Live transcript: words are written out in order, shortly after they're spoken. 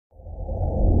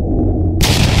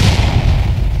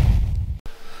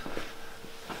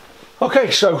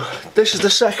Okay, so this is the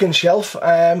second shelf.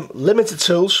 Limited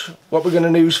tools. What we're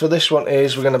going to use for this one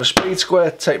is we're going to have a speed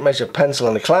square, tape measure, pencil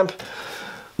and a clamp.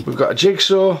 We've got a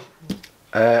jigsaw,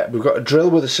 we've got a drill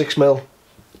with a 6mm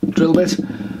drill bit,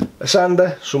 a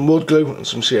sander, some wood glue and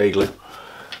some CA glue.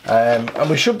 And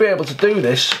we should be able to do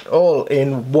this all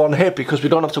in one hit because we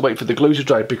don't have to wait for the glue to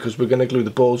dry, because we're going to glue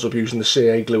the balls up using the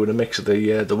CA glue and a mix of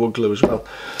the wood glue as well.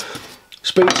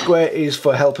 Speed square is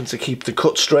for helping to keep the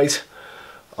cut straight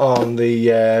on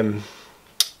the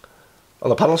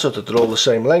panel so that they're all the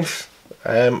same length.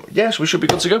 Yes, we should be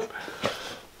good to go.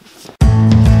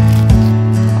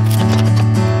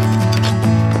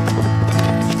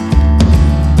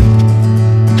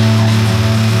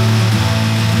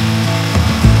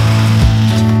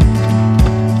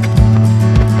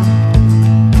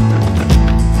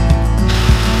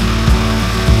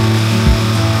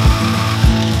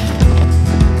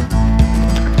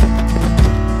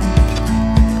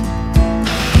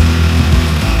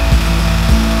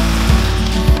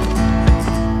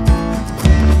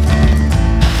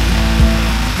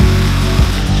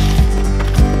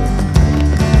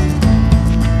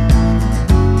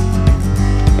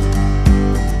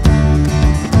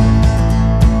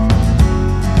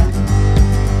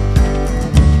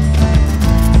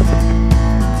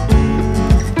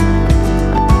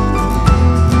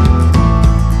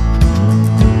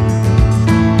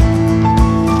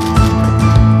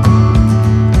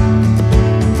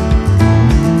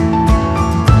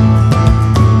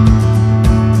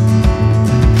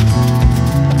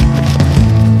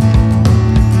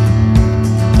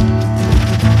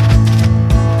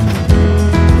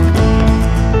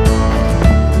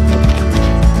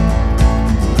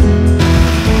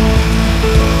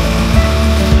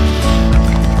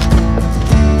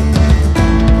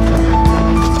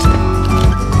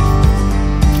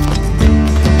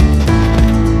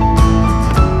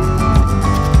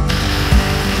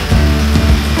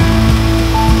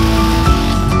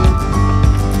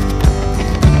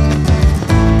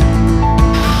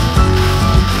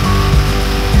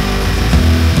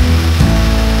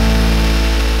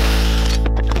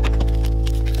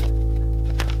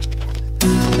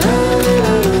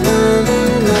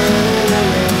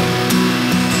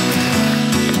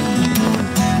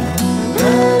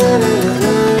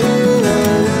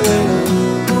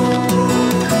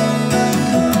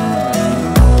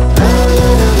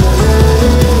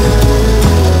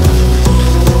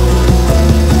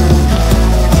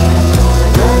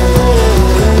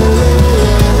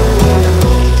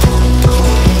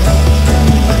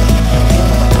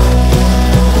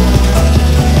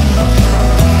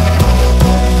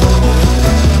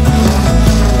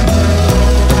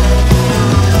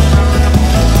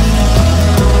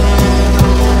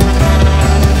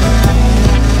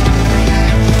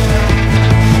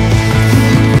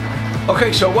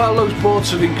 Okay, so while those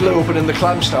boards are in glue up and in the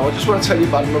clamps now, I just want to tell you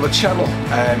about another channel.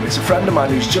 It's a friend of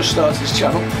mine who's just started his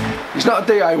channel. He's not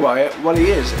a DIYer, what he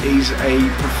is, he's a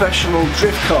professional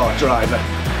drift car driver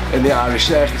in the Irish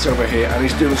circuit over here, and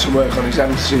he's doing some work on his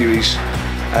M series,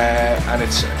 and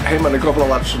it's him and a couple of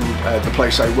lads from the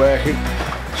place I work in,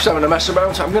 just having a mess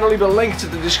about. I'm going to leave a link to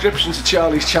the description to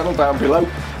Charlie's channel down below.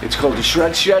 It's called The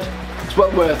Shred Shed. It's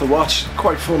well worth a watch,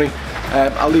 quite funny.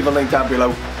 I'll leave a link down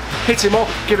below. Hit him up,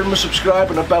 give him a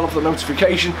subscribe and a bell for the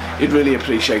notification, he'd really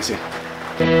appreciate it.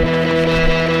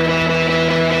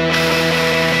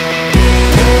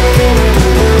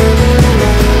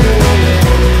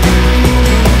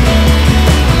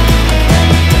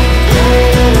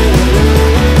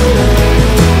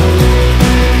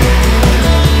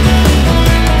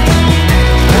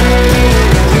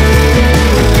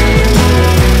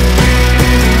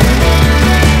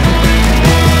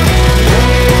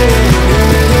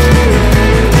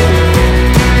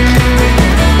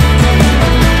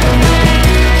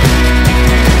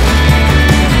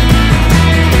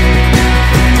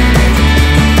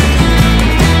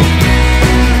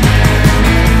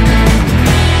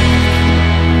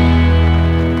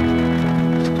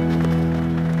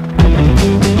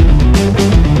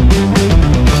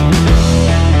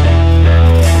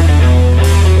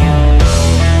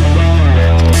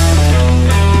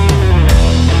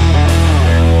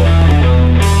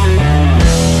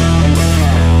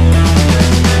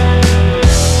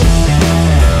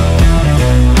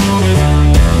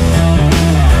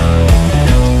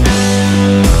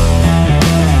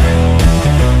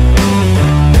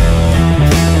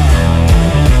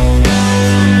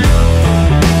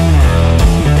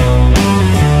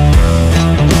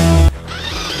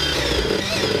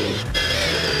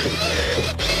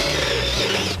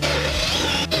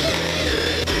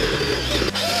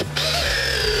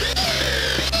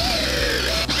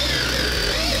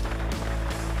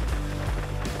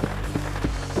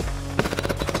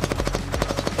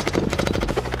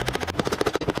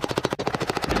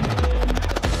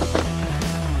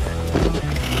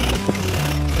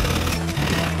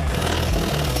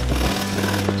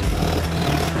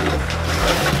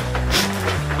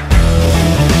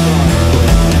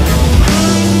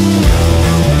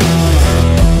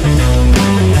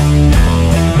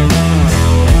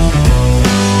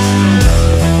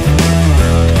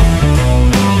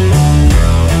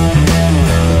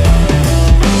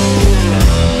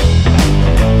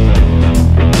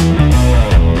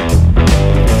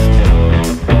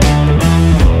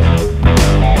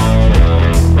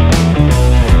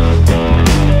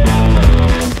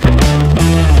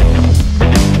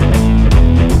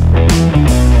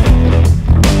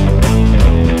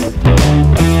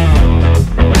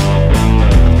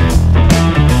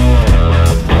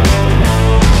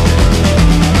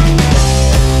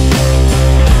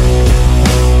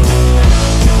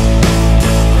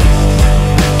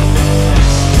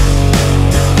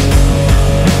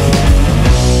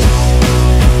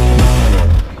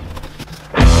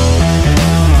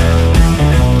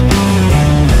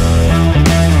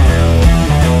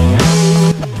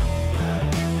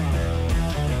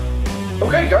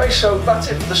 that's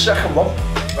it for the second one.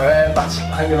 That's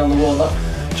hanging on the wall now.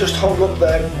 Just hung up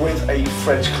there with a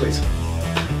French clit.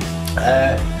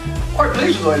 Quite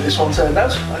pleased with the way this one turned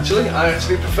out, actually. I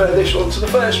actually prefer this one to the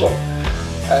first one.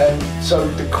 So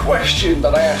the question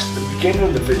that I asked at the beginning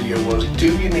of the video was,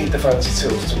 do you need the fancy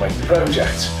tools to make the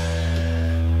project?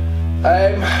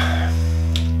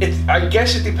 I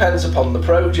guess it depends upon the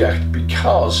project,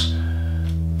 because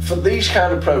for these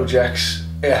kind of projects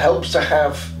it helps to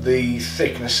have the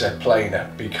thickness set planer,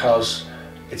 because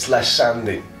it's less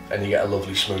sanding and you get a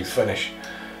lovely smooth finish.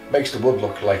 Makes the wood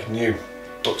look like new,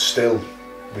 but still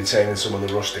retaining some of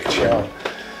the rustic charm.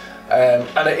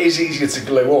 And it is easier to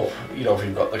glue up, you know, if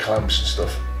you've got the clamps and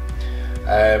stuff.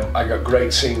 I got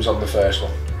great seams on the first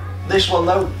one. This one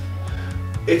though,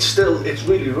 it's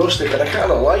really rustic, and I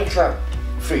kind of like that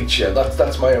feature.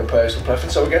 That's my own personal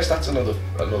preference, so I guess that's another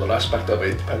aspect of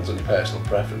it. It depends on your personal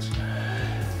preference.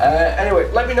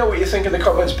 Anyway, let me know what you think in the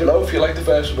comments below, if you like the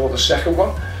first one or the second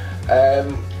one.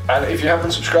 And if you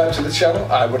haven't subscribed to the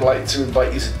channel, I would like to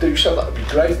invite you to do so. That would be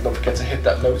great. Don't forget to hit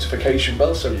that notification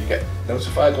bell so you get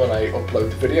notified when I upload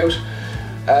the videos.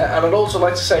 And I'd also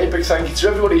like to say a big thank you to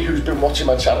everybody who's been watching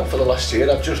my channel for the last year.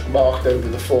 I've just marked over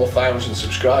the 4,000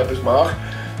 subscribers mark,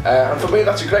 and for me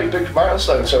that's a great big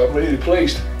milestone, so I'm really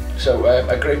pleased. So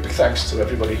a great big thanks to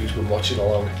everybody who's been watching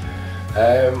along.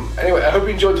 Anyway, I hope you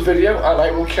enjoyed the video, and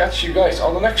I will catch you guys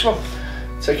on the next one.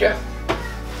 Take care.